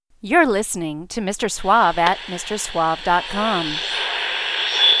You're listening to Mr. Suave at MrSuave.com.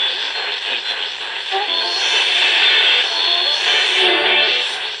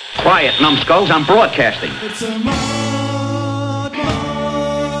 Quiet, numbskulls, I'm broadcasting. It's a mod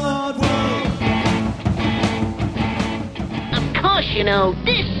world. Of course, you know,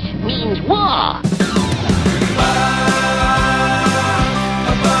 this means war.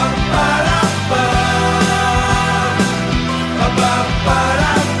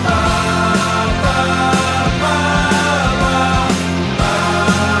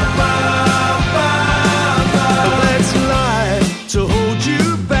 Let's lie to hold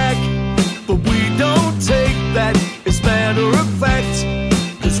you back, but we don't take that as matter of fact.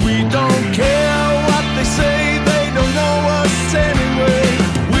 'Cause we don't care what they say, they don't know us anyway.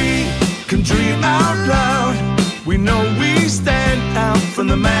 We can dream out loud, we know we stand out from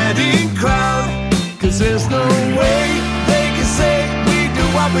the madding crowd. 'Cause there's no way they can say we do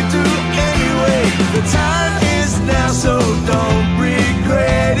what we do anyway. The time is now, so don't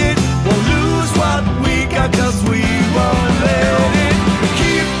regret it. We'll lose what we got 'cause we won't let it.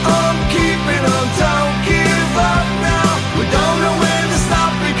 Keep on keeping on, don't give up now. We don't know when to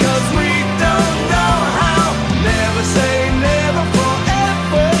stop because we don't know how. Never say never,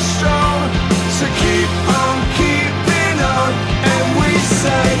 forever strong. So keep on keeping on, and we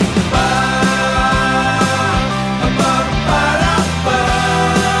say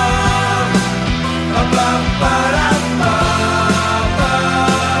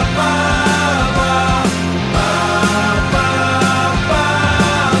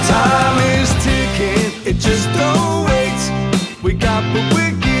time is ticking, it just don't wait. We got what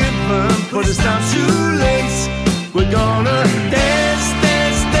we're given, but it's not too late. We're gonna dance,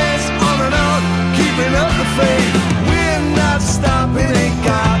 dance, dance on and on, keeping up the faith. We're not stopping, ain't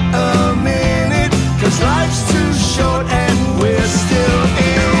got a minute, 'cause life's too short and we're still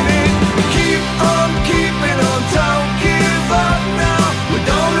in it. Keep on keeping on, don't give up now. We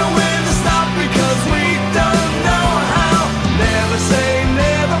don't know when to stop because we don't know how. Never say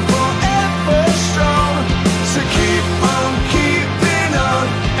never, forever strong. So keep on keeping on,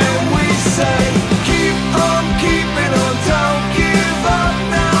 and we say keep on keeping on, don't give up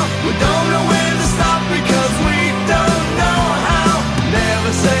now. We don't know when to stop because we don't know how.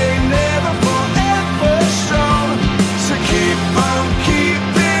 Never say never, forever strong. So keep on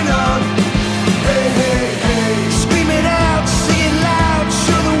keeping on. Hey, hey, hey. Scream it out, sing it loud,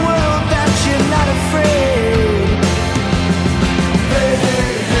 show the world that you're not afraid. Hey, hey,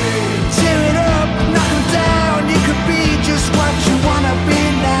 hey. Tear it up, knock 'em down. You could be just what you wanna be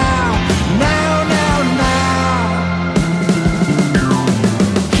now. Now, now, now.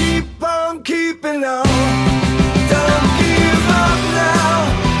 Keep on keeping on. Don't give up now,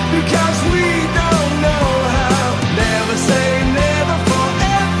 because we don't know how. Never say never,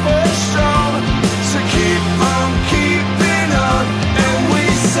 forever strong. So keep on keeping on, and we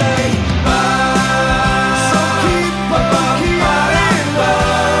say bye. So keep on keeping on.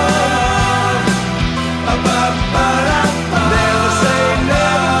 Never say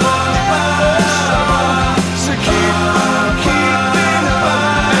never, forever strong. So keep on keeping on,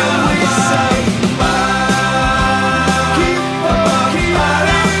 and we say bye. Keep on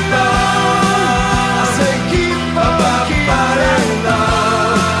keeping on. I say keep on keeping on.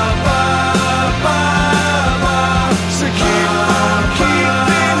 So keep on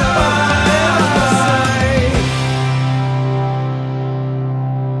keeping on.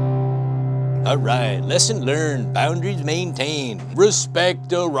 All right, lesson learned, boundaries maintained,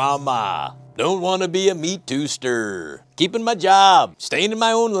 respect-a-rama. Don't want to be a meat tooster. Keeping my job, staying in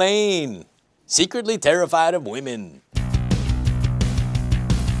my own lane. Secretly terrified of women.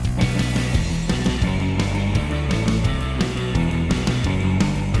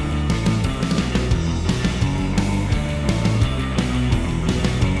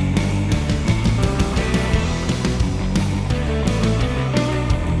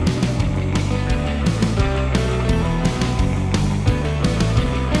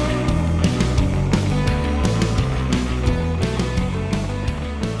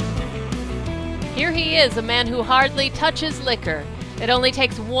 Here he is, a man who hardly touches liquor. It only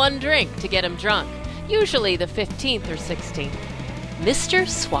takes one drink to get him drunk, usually the 15th or 16th. Mr.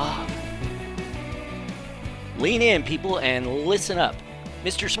 Suave. Lean in, people, and listen up.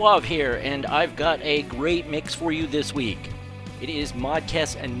 Mr. Suave here, and I've got a great mix for you this week. It is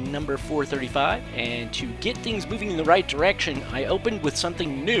Modcast number 435, and to get things moving in the right direction, I opened with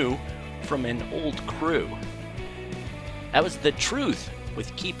something new from an old crew. That was The Truth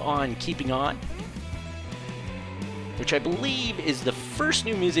with Keep On Keeping On, which I believe is the first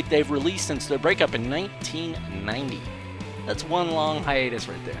new music they've released since their breakup in 1990. That's one long hiatus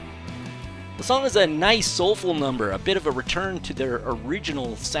right there. The song is a nice, soulful number, a bit of a return to their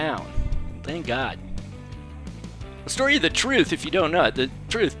original sound. Thank God. The story of The Truth, if you don't know it, The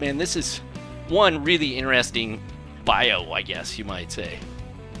Truth, man, this is one really interesting bio, I guess you might say.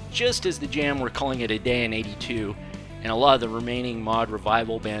 Just as the Jam were calling it a day in '82, and a lot of the remaining mod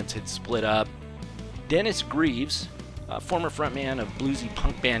revival bands had split up, Dennis Greaves, former frontman of bluesy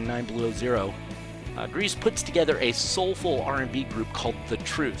punk band 9 Below Zero, Greaves puts together a soulful R&B group called The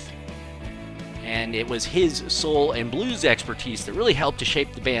Truth. And it was his soul and blues expertise that really helped to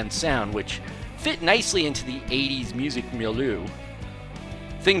shape the band's sound, which fit nicely into the 80s music milieu.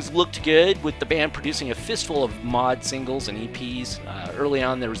 Things looked good, with the band producing a fistful of mod singles and EPs. Early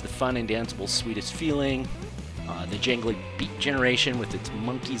on, there was the fun and danceable Sweetest Feeling, the jangly Beat Generation with its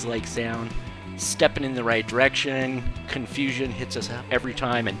monkeys-like sound, Stepping in the Right Direction, Confusion hits us every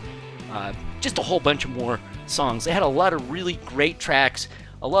time, and just a whole bunch of more songs. They had a lot of really great tracks,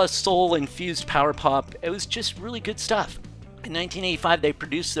 a lot of soul-infused power pop. It was just really good stuff. In 1985, they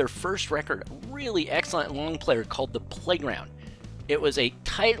produced their first record, a really excellent long player called The Playground. It was a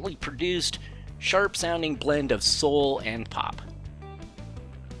tightly produced, sharp-sounding blend of soul and pop.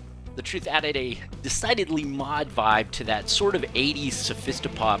 The Truth added a decidedly mod vibe to that sort of 80s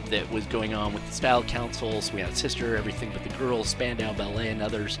sophistopop that was going on with the Style Council, Sweet Out Sister, Everything But the Girls, Spandau Ballet, and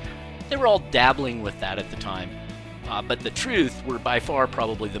others. They were all dabbling with that at the time. But The Truth were by far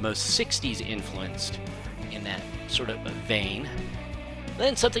probably the most 60s influenced in that sort of vein.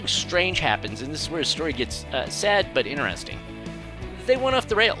 Then something strange happens, and this is where the story gets sad but interesting. They went off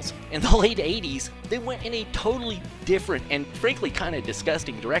the rails. In the late 80s, they went in a totally different and frankly kind of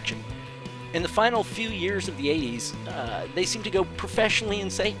disgusting direction. In the final few years of the 80s, they seemed to go professionally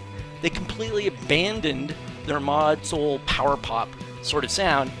insane. They completely abandoned their mod, soul, power pop sort of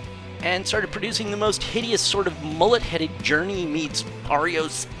sound and started producing the most hideous sort of mullet-headed Journey meets REO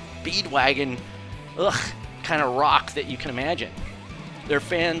Speedwagon, kind of rock that you can imagine. Their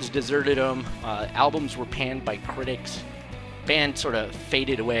fans deserted them, albums were panned by critics, band sort of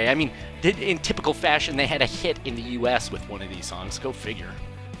faded away. I mean, in typical fashion, they had a hit in the US with one of these songs, go figure.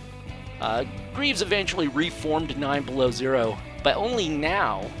 Greaves eventually reformed 9 Below Zero, but only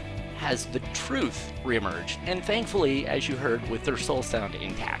now has The Truth reemerged, and thankfully, as you heard, with their soul sound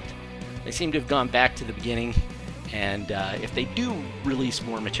intact. They seem to have gone back to the beginning, and if they do release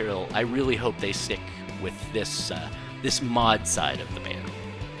more material, I really hope they stick with this mod side of the band.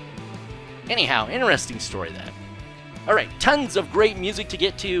 Anyhow, interesting story that. Alright, tons of great music to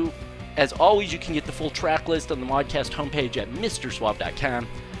get to. As always, you can get the full track list on the Modcast homepage at MrSwab.com.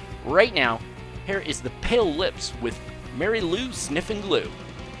 Right now, here is the Pale Lips with Mary Lou Sniffin' Glue.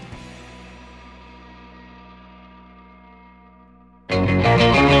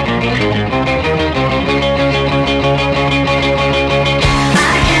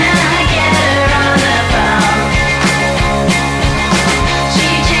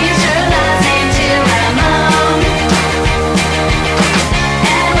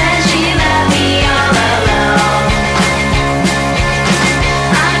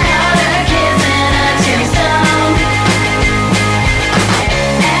 I caught her kissing a tombstone.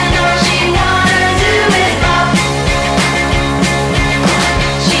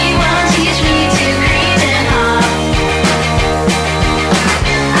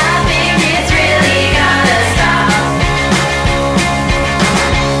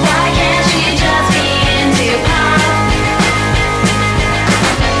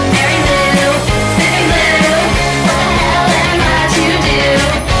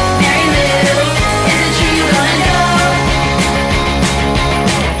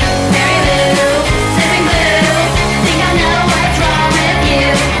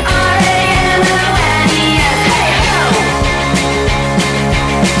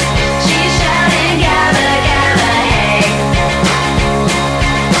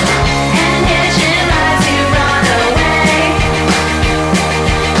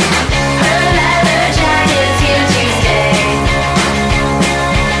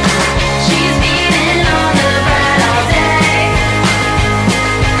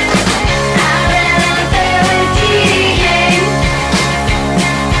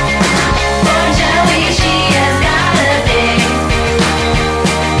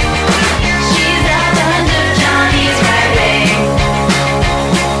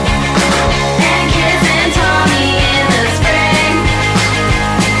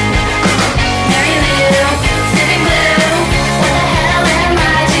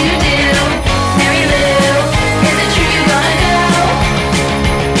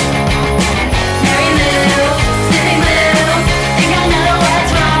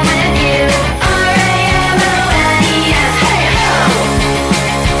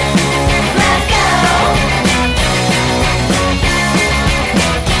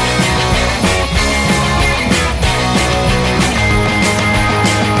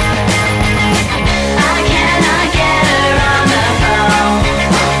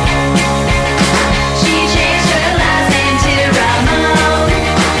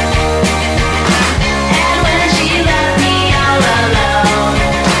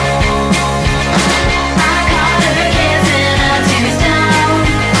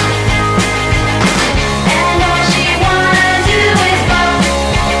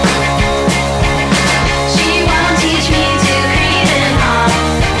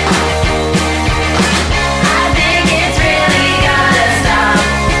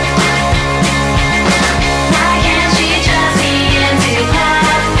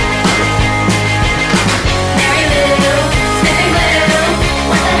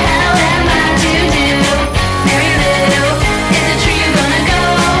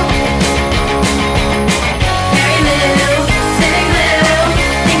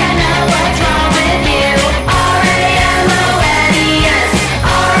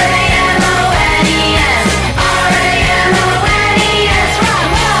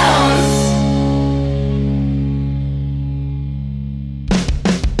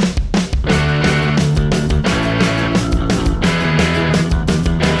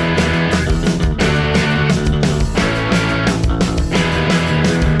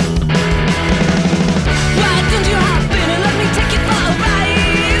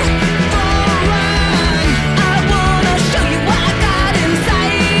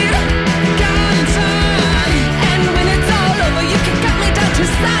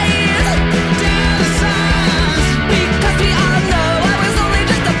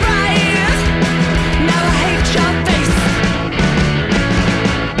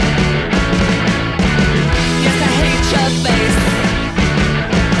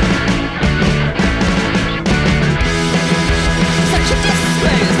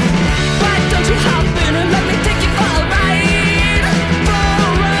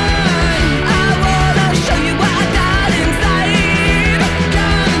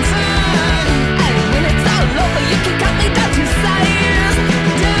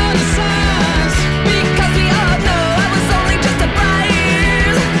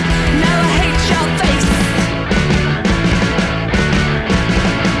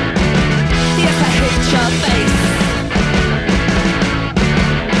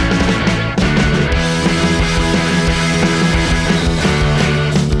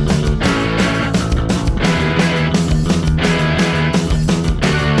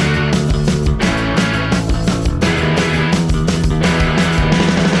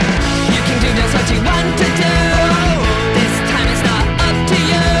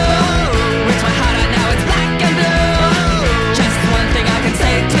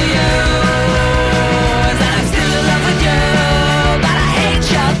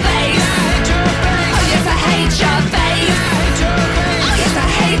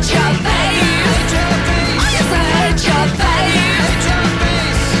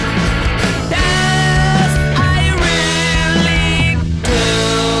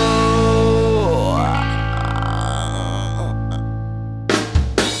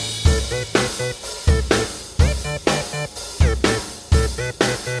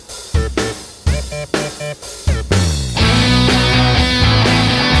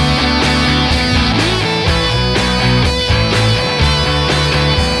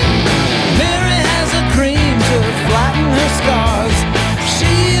 Mary has a cream to flatten her scars.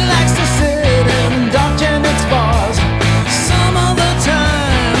 She likes to sit in dark Janet's bars. Some of the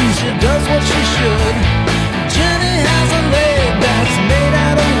time she does what she should. Jenny has a leg that's made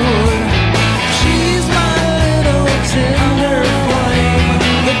out of wood. She's my little tender flame.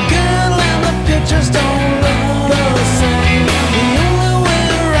 The girl and the pictures don't look the same. The only way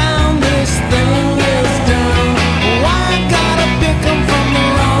around this thing is down. Why gotta pick 'em from the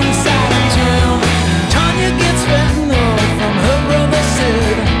wrong side of town? Tanya gets fentanyl from her brother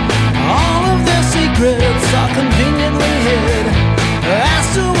Sid. All of their secrets are conveniently hid.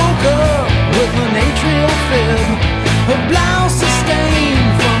 Asta woke up with an atrial fib. Her blouse is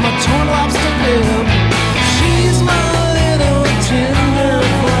stained from a torn lobster bib. She's my little tender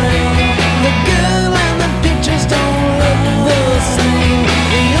flame. The girl and the pictures don't look the same.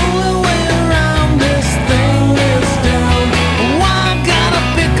 The only way around this thing is down. Why gotta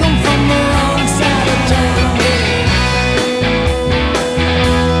pick 'em from the wrong side of town?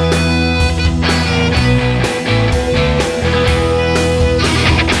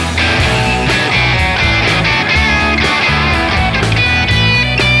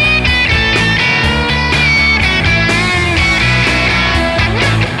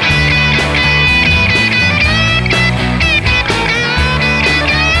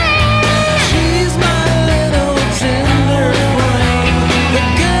 She's my little tender flame. The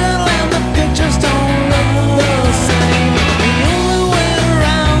girl and the pictures don't look the same. The only way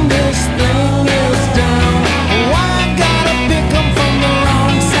around this thing is down. Why gotta pick 'em from the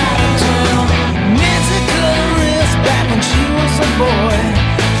wrong side of town? Nancy cut her wrist back when she was a boy.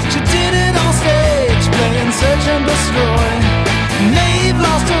 She did it on stage, playing Search and Destroy. Maeve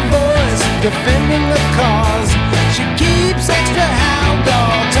lost her voice, defending the cause. She keeps extra hound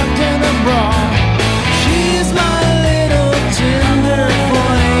dog tucked in her bra. She's my little tender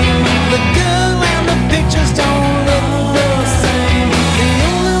flame. The girl and the pictures don't look the same. The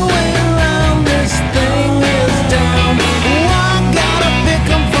only way around this thing is down. Why gotta pick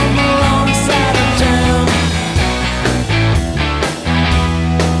 'em from the wrong side of town?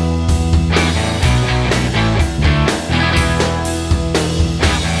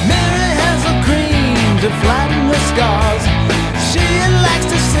 Mary has a cream to flatten her scars. She likes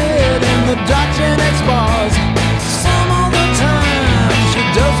to sit in the dark Janet's bars. Some of the time she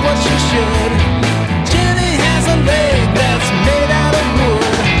does what she should. Jenny has a leg that's made out of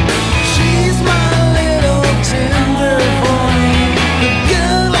wood. She's my little tender flame. The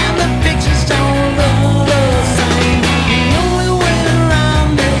girl and the pictures don't look the same. The only way around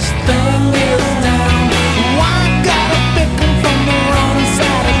this thing is down. Why gotta pick 'em from the wrong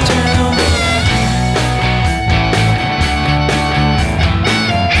side of town?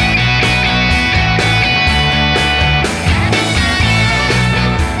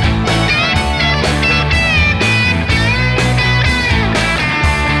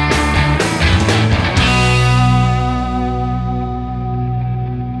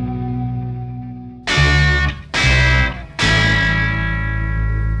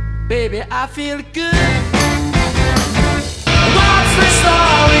 Baby, I feel good. What's the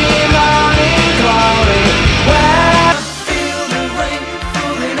story, morning glory? Well, I feel the rain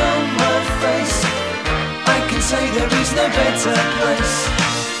falling on my face. I can say there is no better place.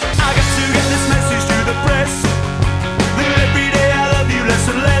 I got to get this message to the press. That every day I love you less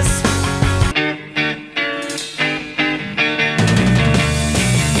and less.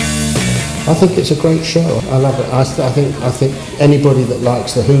 I think it's a great show. I love it. I think anybody that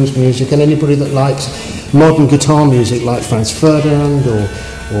likes the Who's music and anybody that likes modern guitar music like Franz Ferdinand or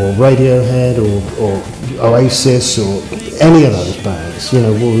Radiohead or Oasis or any of those bands,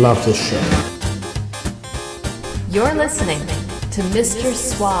 will love this show. You're listening to Mr.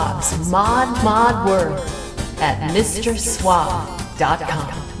 Suave's Mod World at MrSuave.com.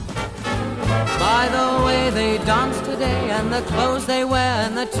 By the way they dance today, and the clothes they wear,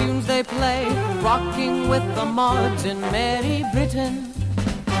 and the tunes they play, rocking with the mods in Merry Britain.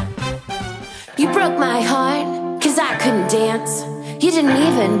 You broke my heart, 'cause I couldn't dance. You didn't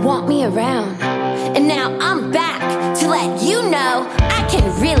even want me around. And now I'm back to let you know I can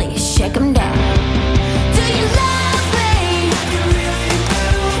really shake 'em down. Do you love me?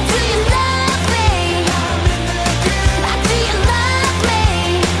 Do you love me? Do you love me?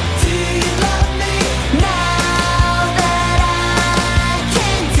 Do you love me? Now that I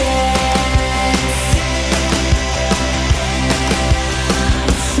can dance.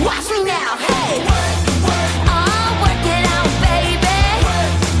 Watch me now, hey! I'll work it out, baby.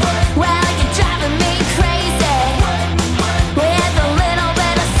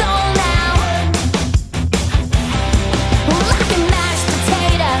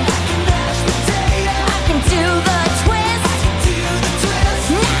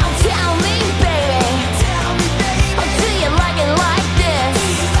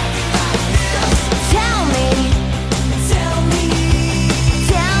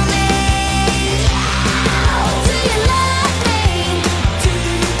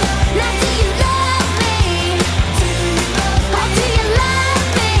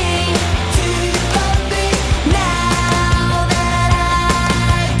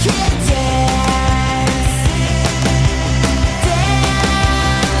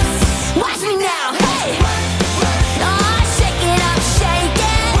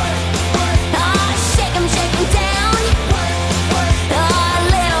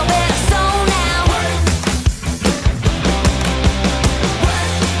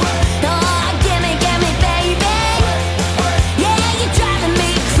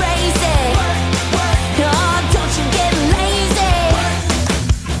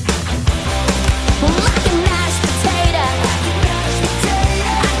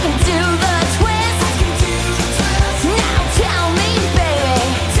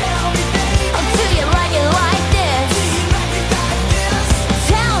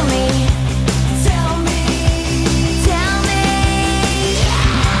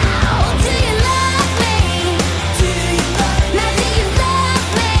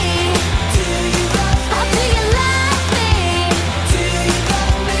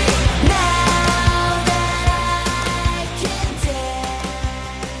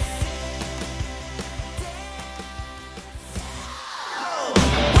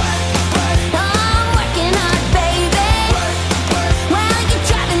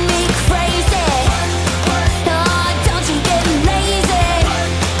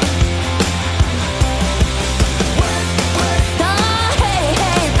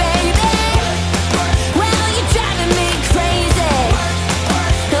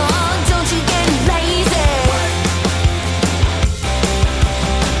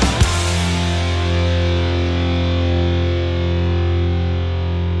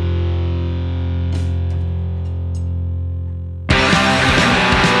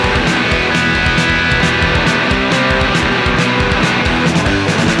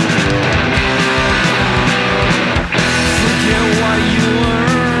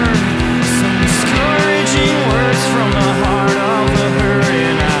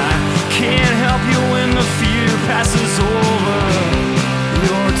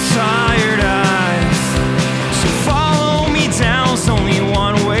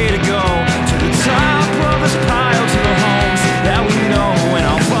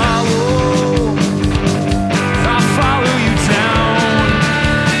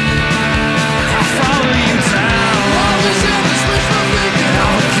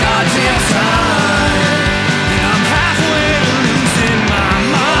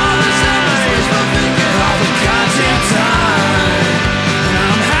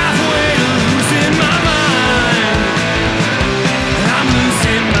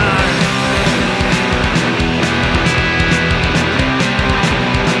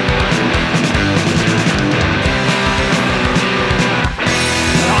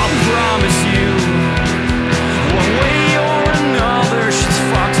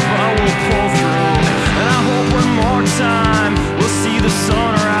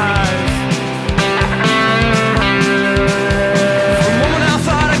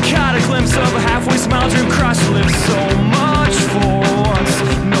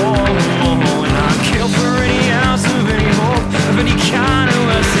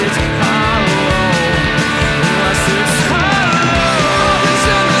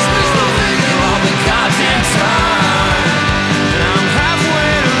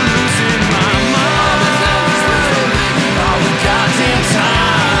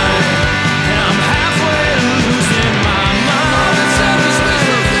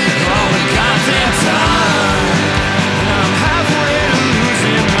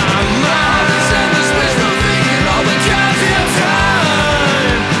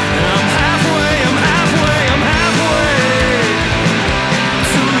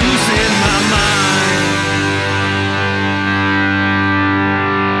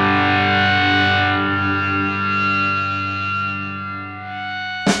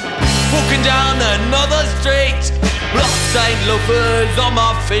 loafers on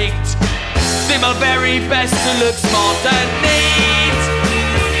my feet. Do my very best to look smart and neat.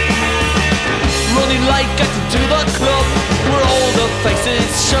 Running late, getting to the club, where all the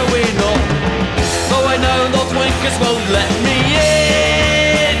faces showing up. Though I know those winkers won't let me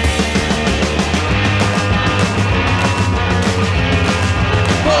in.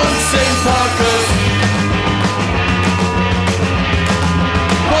 Punks in Parkers,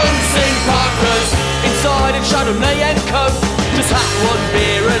 punks in Parkers, inside a Chardonnay and Coke. Just had one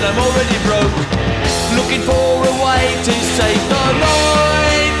beer and I'm already broke. Looking for a way to save the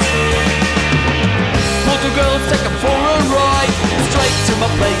night. Little girls take 'em for a ride, straight to my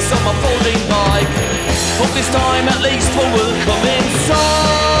place on my folding bike. Hope this time at least one will come inside.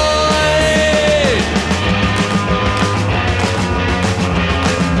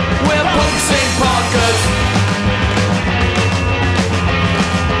 We're punks in Parkers,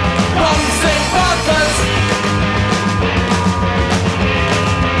 punks in Parkers,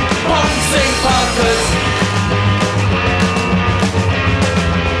 punks in Parkers,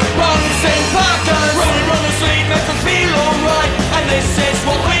 punks in Parkers. Rolling on the street makes us feel alright, and this is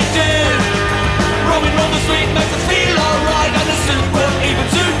what we do. Rolling on the street makes us feel alright, and the suit will even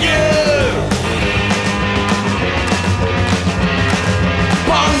suit you.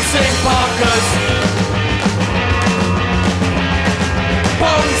 Punks in Parkers,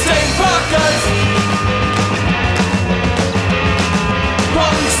 punks in Parkers,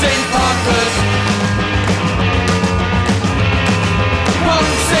 punks in Parkers,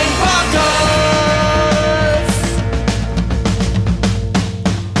 punks in Parkers.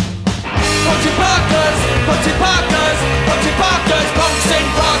 Punchy Parkers, Punchy Parkers, Punchy Parkers, punks in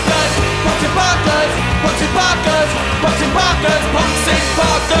Parkers, Punchy Parkers, Punchy Parkers, Punchy Parkers, punks in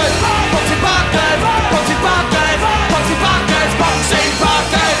Parkers, Punchy Parkers, Punchy Parkers, Punchy Parkers, punks in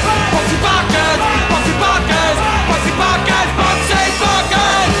Parkers, Punchy Parkers, Punchy Parkers, Punchy Parkers, punks in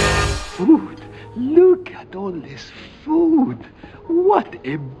Parkers. Food. Look at all this food. What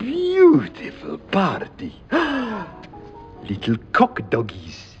a beautiful party. Little cock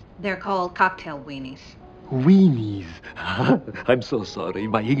doggies. They're called cocktail weenies. Weenies. I'm so sorry.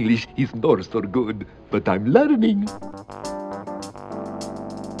 My English is not so good, but I'm learning.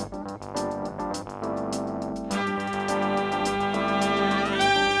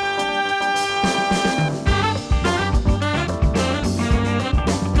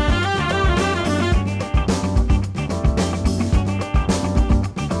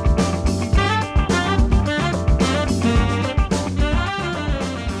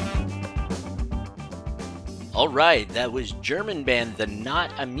 Alright, that was German band The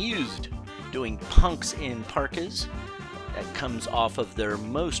Not Amused doing Punks in Parkas. That comes off of their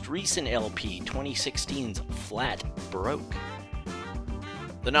most recent LP, 2016's Flat Broke.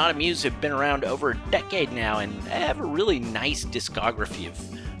 The Not Amused have been around over a decade now and have a really nice discography of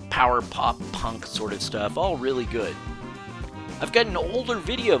power pop punk sort of stuff, all really good. I've got an older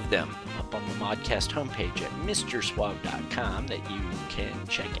video of them up on the Modcast homepage at MrSuave.com that you can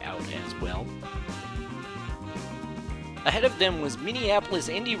check out as well. Ahead of them was Minneapolis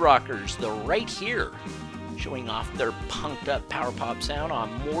indie rockers The Right Here, showing off their punked up power pop sound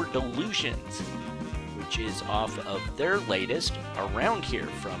on More Delusions, which is off of their latest, Around Here,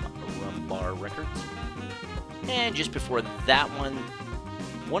 from Rumbar Records. And just before that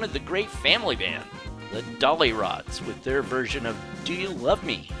one of the great family band, the Dolly Rods, with their version of Do You Love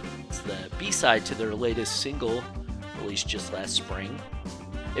Me? It's the B-side to their latest single, released just last spring.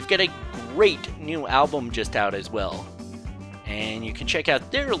 They've got a great new album just out as well. And you can check out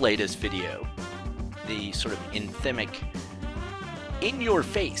their latest video, the sort of anthemic In Your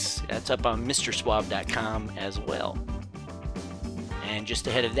Face. That's up on MrSuave.com as well. And just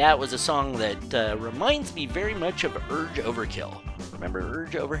ahead of that was a song that reminds me very much of Urge Overkill. Remember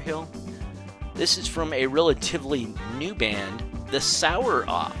Urge Overkill? This is from a relatively new band, The Sour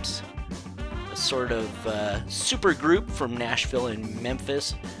Ops, a sort of super group from Nashville and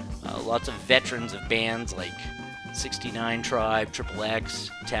Memphis. Lots of veterans of bands like 69 Tribe, Triple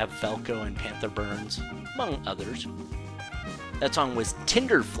X, Tab Falco, and Panther Burns, among others. That song was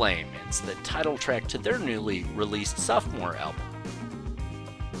Tinder Flame. It's the title track to their newly released sophomore album.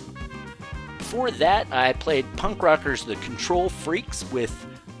 Before that, I played punk rockers The Control Freaks with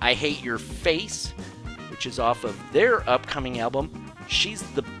I Hate Your Face, which is off of their upcoming album, She's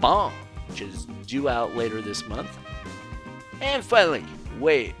the Bomb, which is due out later this month. And finally,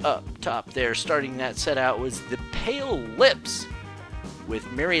 way up top there, starting that set out, was The Pale Lips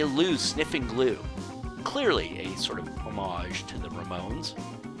with Mary Lou's Sniffing Glue. Clearly a sort of homage to the Ramones.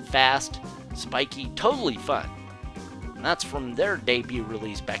 Fast, spiky, totally fun. And that's from their debut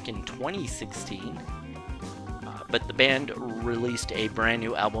release back in 2016. but the band released a brand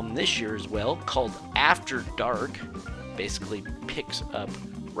new album this year as well called After Dark. Basically picks up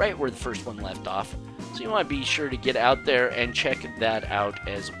right where the first one left off. So you want to be sure to get out there and check that out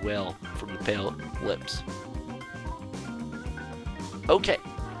as well from the Pale Lips. Okay,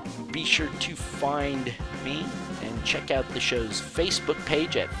 be sure to find me and check out the show's Facebook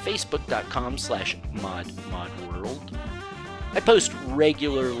page at facebook.com/modmodworld. I post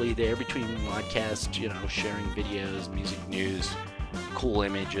regularly there between modcasts, sharing videos, music news, cool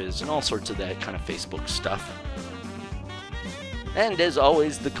images, and all sorts of that kind of Facebook stuff. And as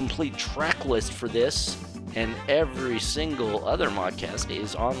always, the complete track list for this and every single other modcast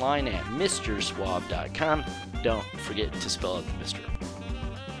is online at MrSuave.com. Don't forget to spell out the Mr.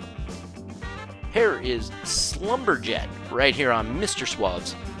 Here is Slumberjet right here on Mr.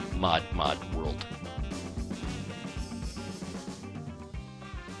 Suave's Mod World.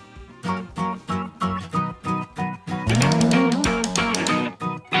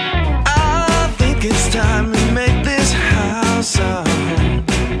 I think it's time we make this house our home.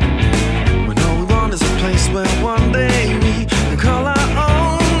 When all we want is a place where one day we can call our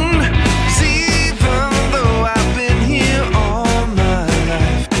own. 'Cause even though I've been here all my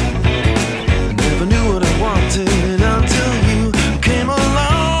life, I never knew what I wanted until you came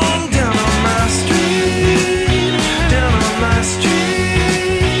along down on my street.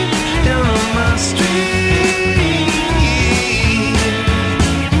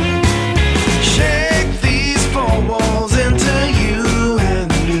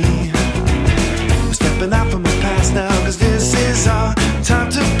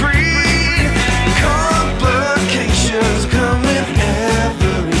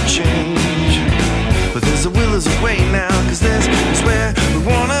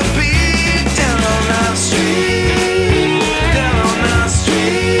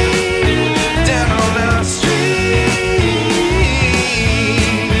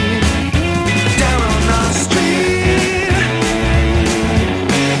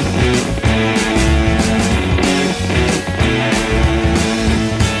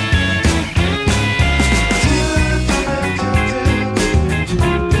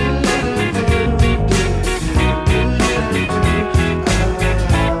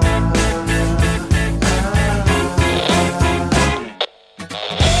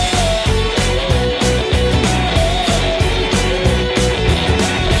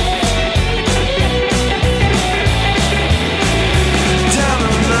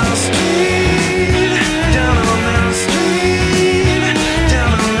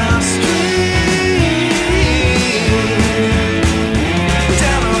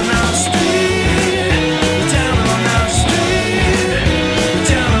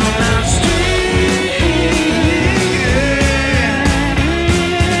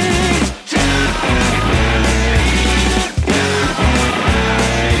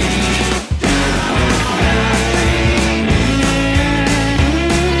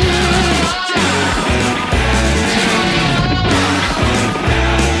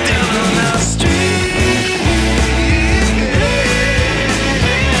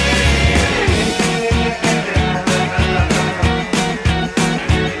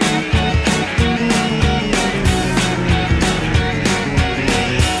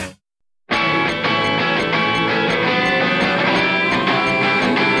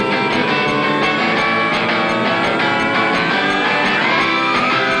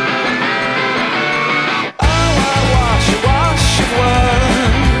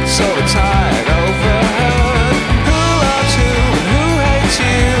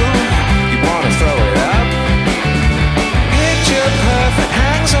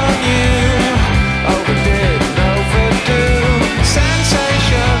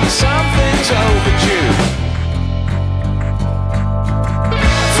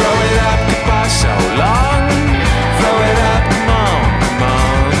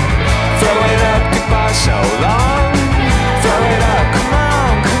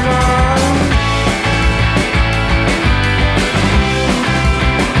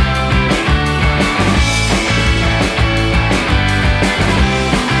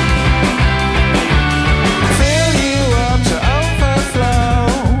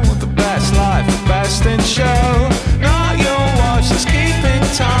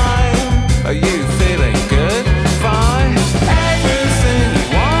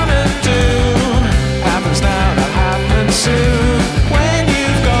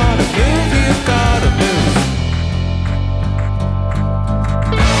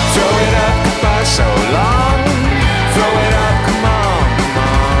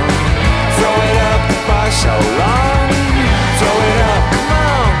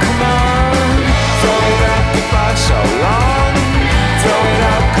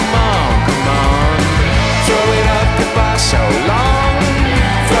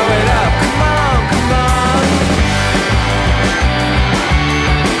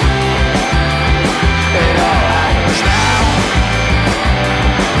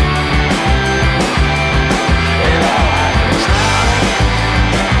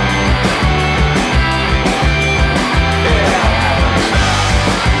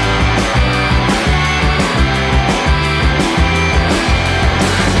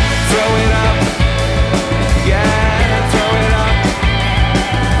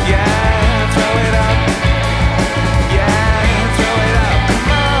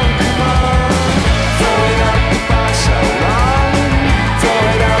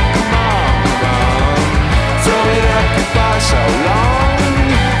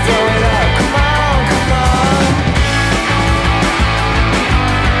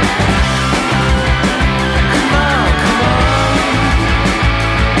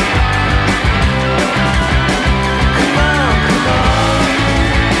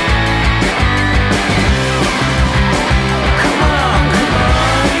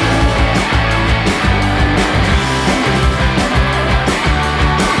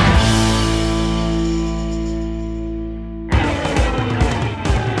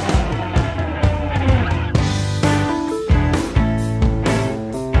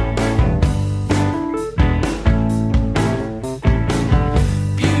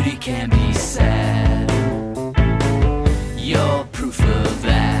 can be sad. You're proof of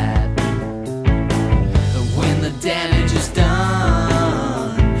that. When the damage is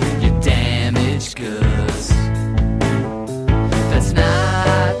done, you're damaged goods. That's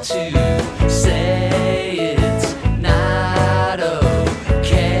not to say it's not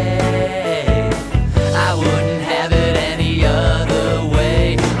okay. I wouldn't have it any other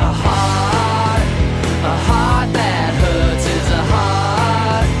way. A heart that hurts is a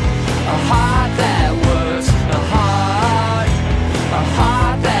heart that works. A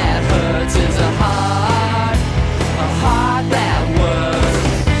heart that hurts is a heart that works.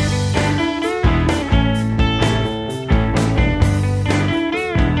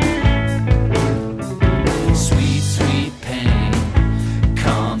 Sweet, sweet pain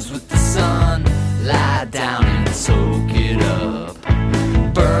comes with the sun. Lie down and soak it up.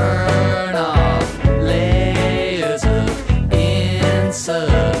 Burn off layers of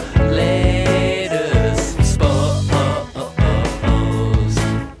insulators. Exposed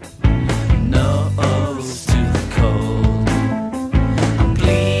nose to the cold. I'm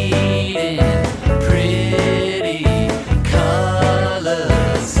bleeding pretty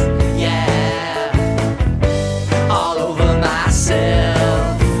colors, yeah, all over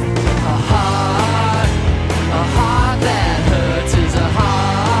myself. A heart that hurts is a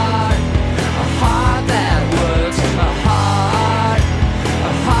heart that works. A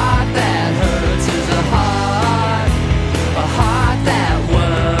heart that hurts is a heart that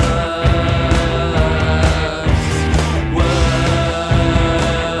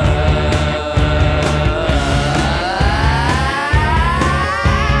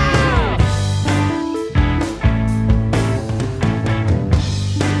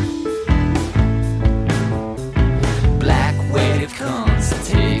Black wave comes to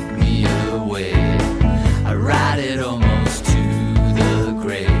take me away. I ride it almost to the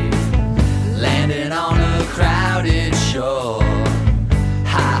grave. Landing on a crowded shore,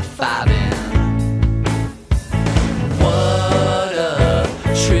 high-fiving. What a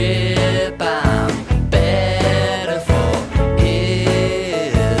trip, I'm better for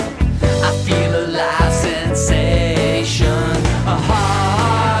it. I feel a live sensation. A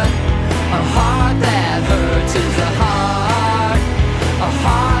heart that hurts is a heart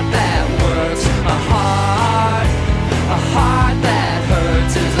that works. A heart that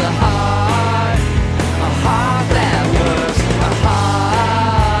hurts is a heart that works. A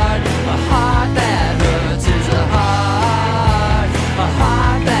heart that hurts is a heart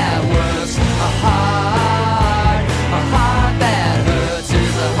that works. A heart that hurts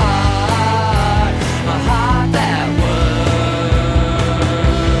is a heart that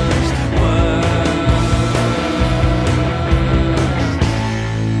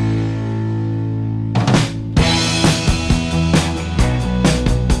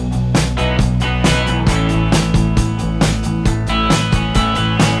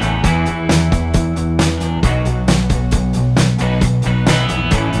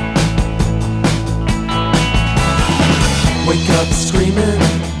Wake up screaming,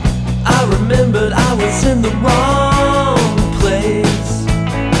 I remembered I was in the wrong place.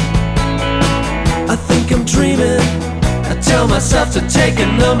 I think I'm dreaming, I tell myself to take a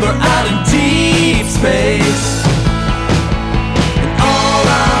number out in deep space. And all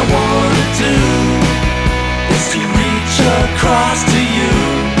I wanna do is to reach across to you.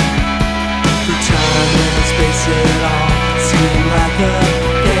 For time and space it all seem like a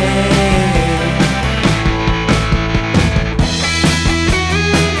game.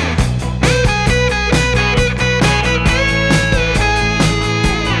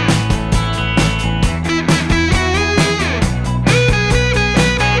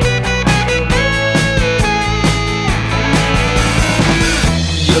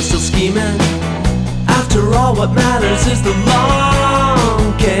 You're still scheming. After all, what matters is the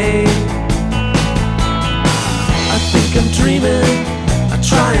long game. I think I'm dreaming. I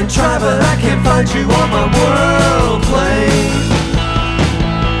try, but I can't find you on my world plane.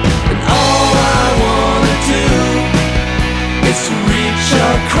 And all I wanna do is to reach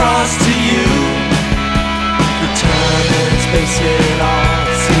across to you. The time and space, it all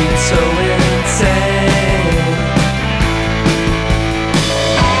seems so insane.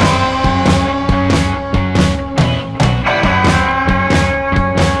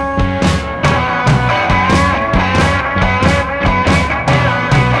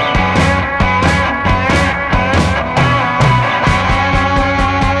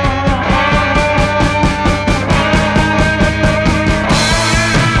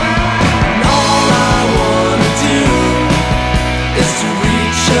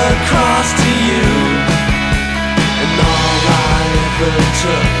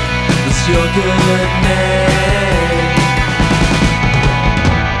 What's your good name?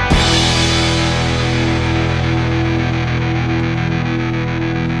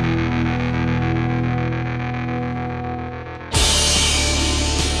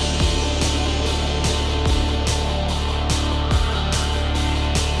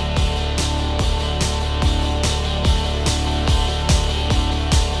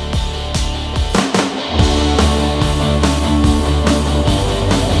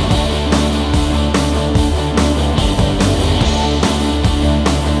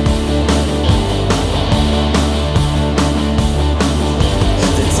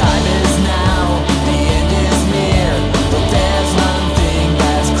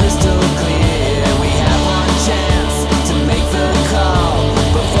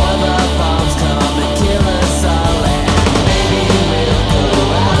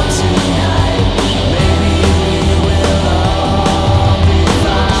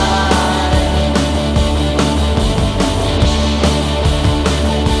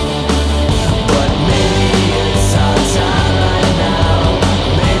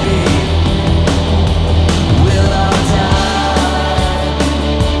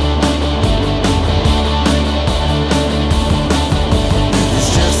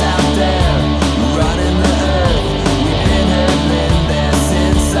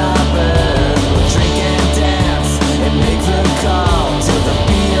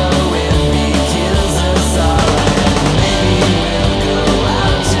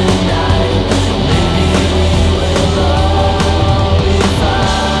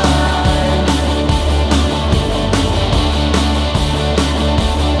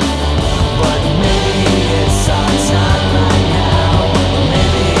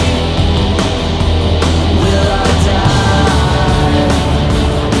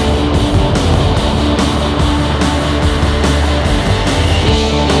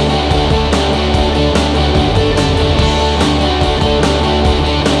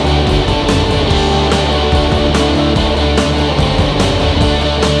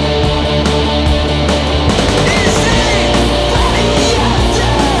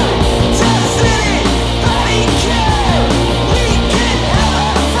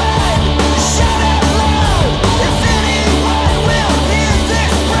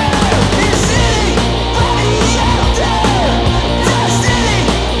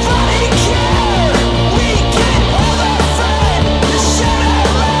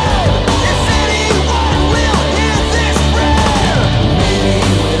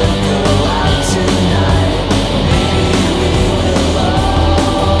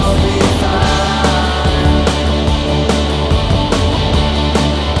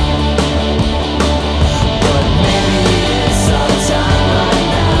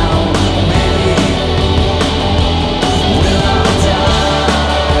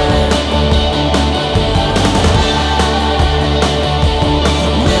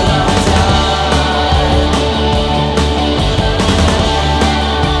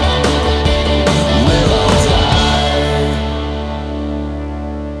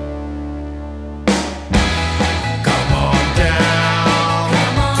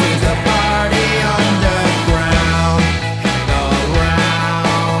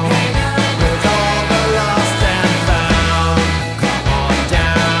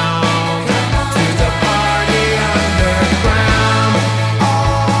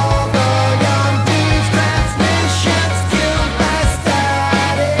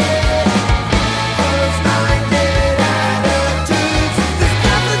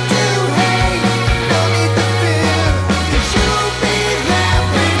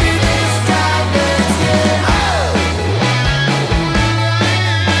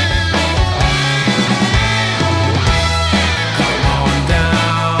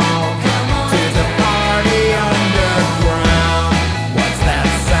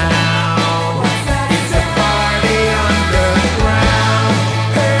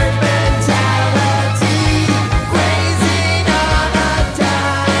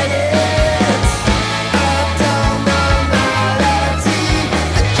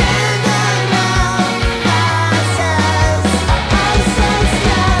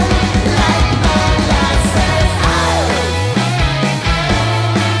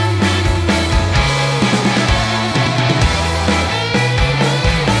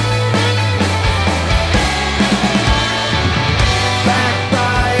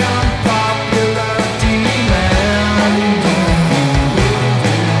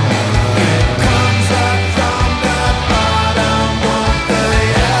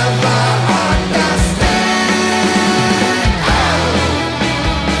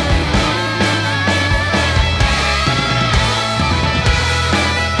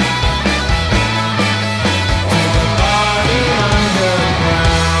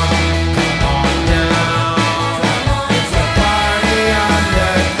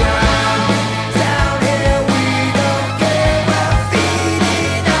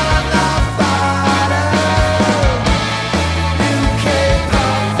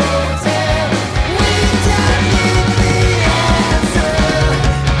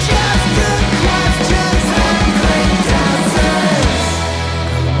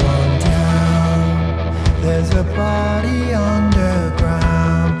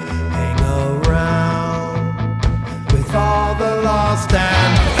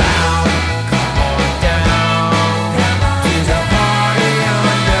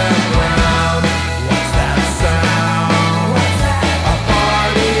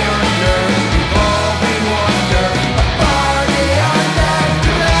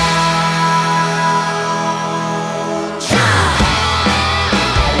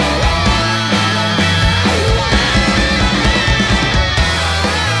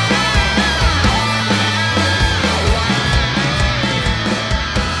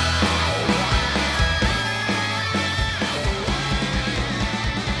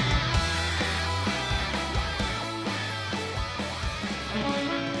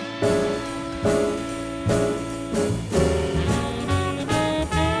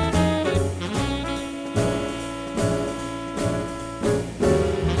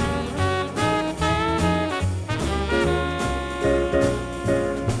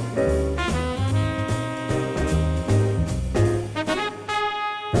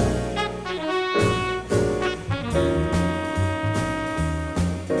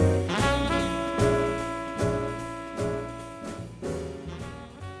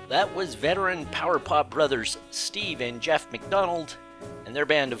 That was veteran power pop brothers Steve and Jeff McDonald, and their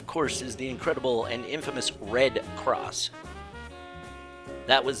band, of course, is the incredible and infamous Red Cross.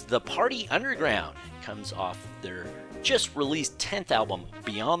 That was The Party Underground. It comes off their just released 10th album,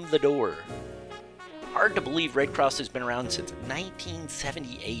 Beyond the Door. Hard to believe Red Cross has been around since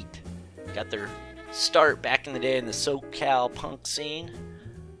 1978. Got their start back in the day in the SoCal punk scene.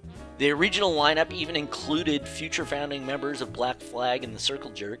 The original lineup even included future founding members of Black Flag and the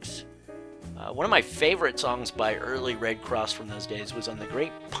Circle Jerks. One of my favorite songs by early Red Cross from those days was on the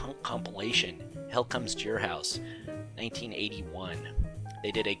great punk compilation, Hell Comes to Your House, 1981.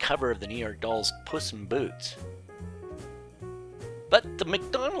 They did a cover of the New York Dolls' Puss in Boots. But the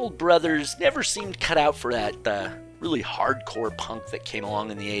McDonald brothers never seemed cut out for that really hardcore punk that came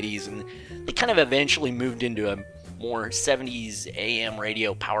along in the 80s, and they kind of eventually moved into a more 70s AM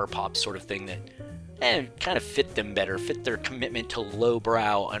radio power pop sort of thing that kind of fit them better, fit their commitment to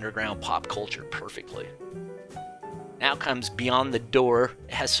lowbrow underground pop culture perfectly. Now comes Beyond the Door.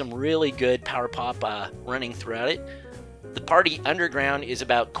 It has some really good power pop running throughout it. The Party Underground is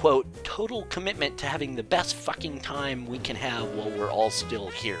about, quote, total commitment to having the best fucking time we can have while we're all still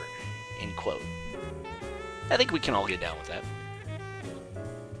here, end quote. I think we can all get down with that.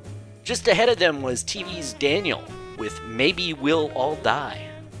 Just ahead of them was TV's Daniel with Maybe We'll All Die.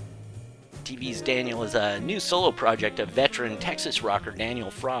 TV's Daniel is a new solo project of veteran Texas rocker Daniel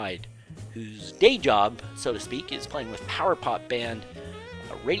Fried, whose day job, so to speak, is playing with power pop band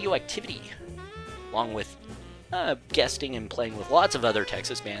Radioactivity, along with guesting and playing with lots of other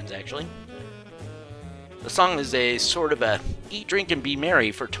Texas bands, actually. The song is a sort of a eat, drink, and be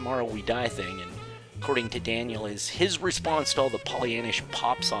merry for tomorrow we die thing, and according to Daniel, is his response to all the Pollyannish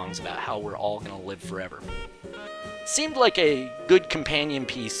pop songs about how we're all going to live forever. Seemed like a good companion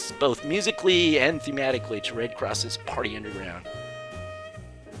piece, both musically and thematically, to Red Cross's Party Underground.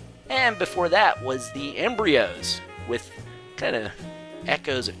 And before that was the Embryos, with kind of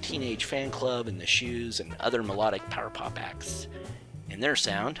echoes of Teenage Fan Club and The Shoes and other melodic power pop acts in their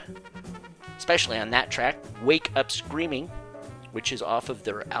sound. Especially on that track, Wake Up Screaming, which is off of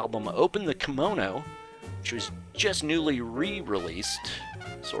their album Open the Kimono, which was just newly re-released,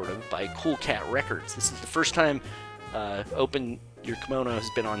 sort of, by Cool Cat Records. This is the first time Open Your Kimono has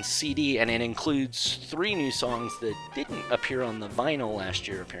been on CD, and it includes 3 new songs that didn't appear on the vinyl last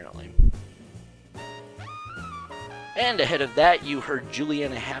year, apparently. And ahead of that, you heard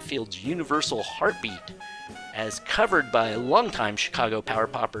Juliana Hatfield's Universal Heartbeat, as covered by longtime Chicago power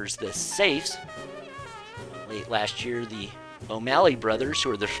poppers, the Safes. Late last year, the O'Malley brothers,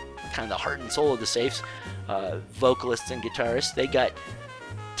 who are the kind of the heart and soul of the Safes, vocalists and guitarists, they got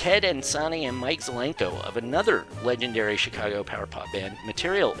Ted Ansani and Mike Zelenko of another legendary Chicago power pop band,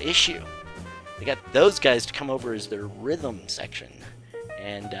 Material Issue. They got those guys to come over as their rhythm section,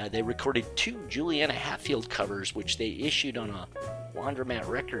 and they recorded 2 Juliana Hatfield covers, which they issued on a Laundromat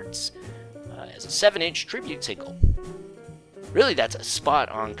Records as a 7-inch tribute single. Really, that's a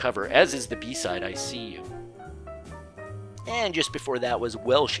spot-on cover, as is the B-side, I See You. And just before that was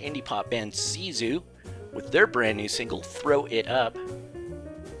Welsh indie pop band Sisu with their brand new single Throw It Up,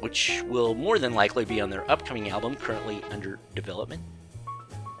 which will more than likely be on their upcoming album, currently under development.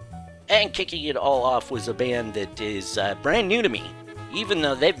 And kicking it all off was a band that is brand new to me, even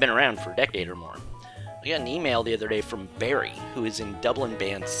though they've been around for a decade or more. I got an email the other day from Barry, who is in Dublin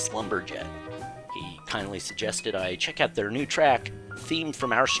band Slumberjet. He kindly suggested I check out their new track, Theme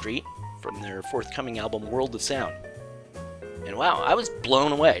from Our Street, from their forthcoming album World of Sound. And wow, I was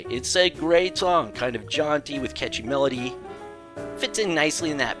blown away. It's a great song, kind of jaunty with catchy melody. Fits in nicely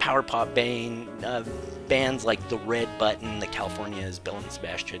in that power pop vein of bands like The Red Button, The Californias, Belle and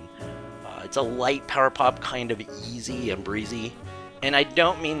Sebastian. It's a light power pop, kind of easy and breezy. And I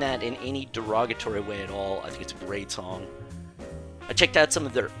don't mean that in any derogatory way at all. I think it's a great song. I checked out some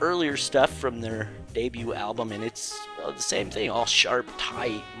of their earlier stuff from their debut album, and it's the same thing. All sharp,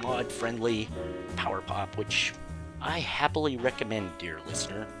 tight, mod-friendly power pop, which I happily recommend, dear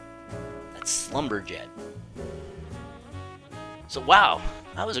listener. That's Slumberjet. So wow,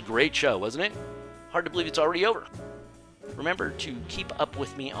 that was a great show, wasn't it? Hard to believe it's already over. Remember to keep up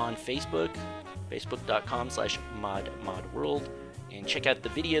with me on Facebook, facebook.com/modmodworld, and check out the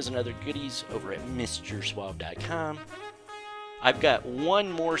videos and other goodies over at MrSuave.com. I've got one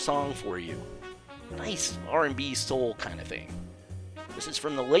more song for you. Nice R&B soul kind of thing. This is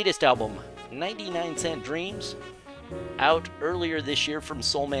from the latest album, 99 Cent Dreams, out earlier this year from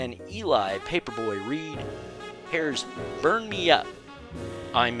soulman Eli Paperboy Reed. Here's Burn Me Up.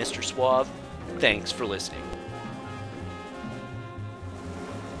 I'm Mr. Suave. Thanks for listening.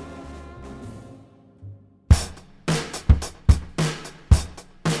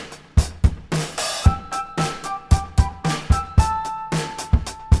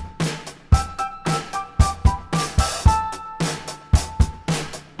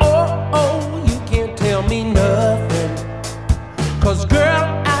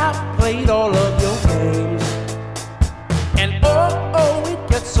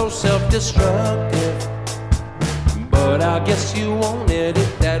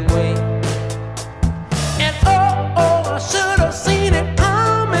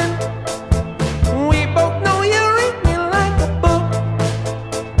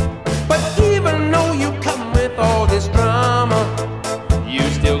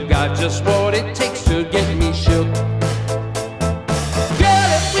 just what it takes to get me shook. Girl,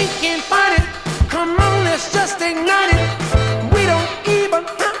 if we can't fight it, come on, let's just ignite it. We don't even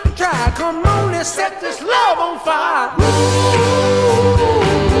have to try. Come on, let's set this love on fire. Ooh.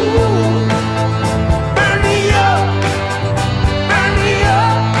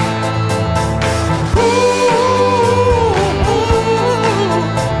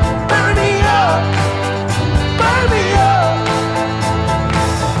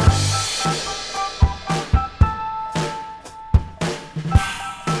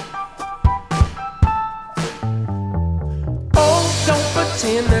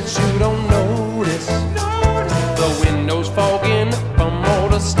 That you don't notice the windows fogging from all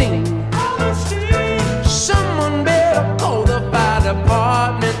the steam. Someone better call the fire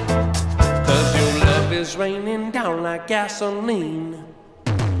department, 'cause your love is raining down like gasoline.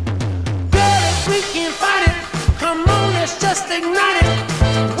 Girl, if we can't fight it, come on, let's just ignite it.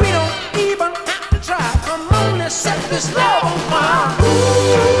 We don't even have to try. Come on, let's set this love on fire.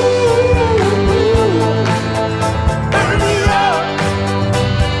 Ooh.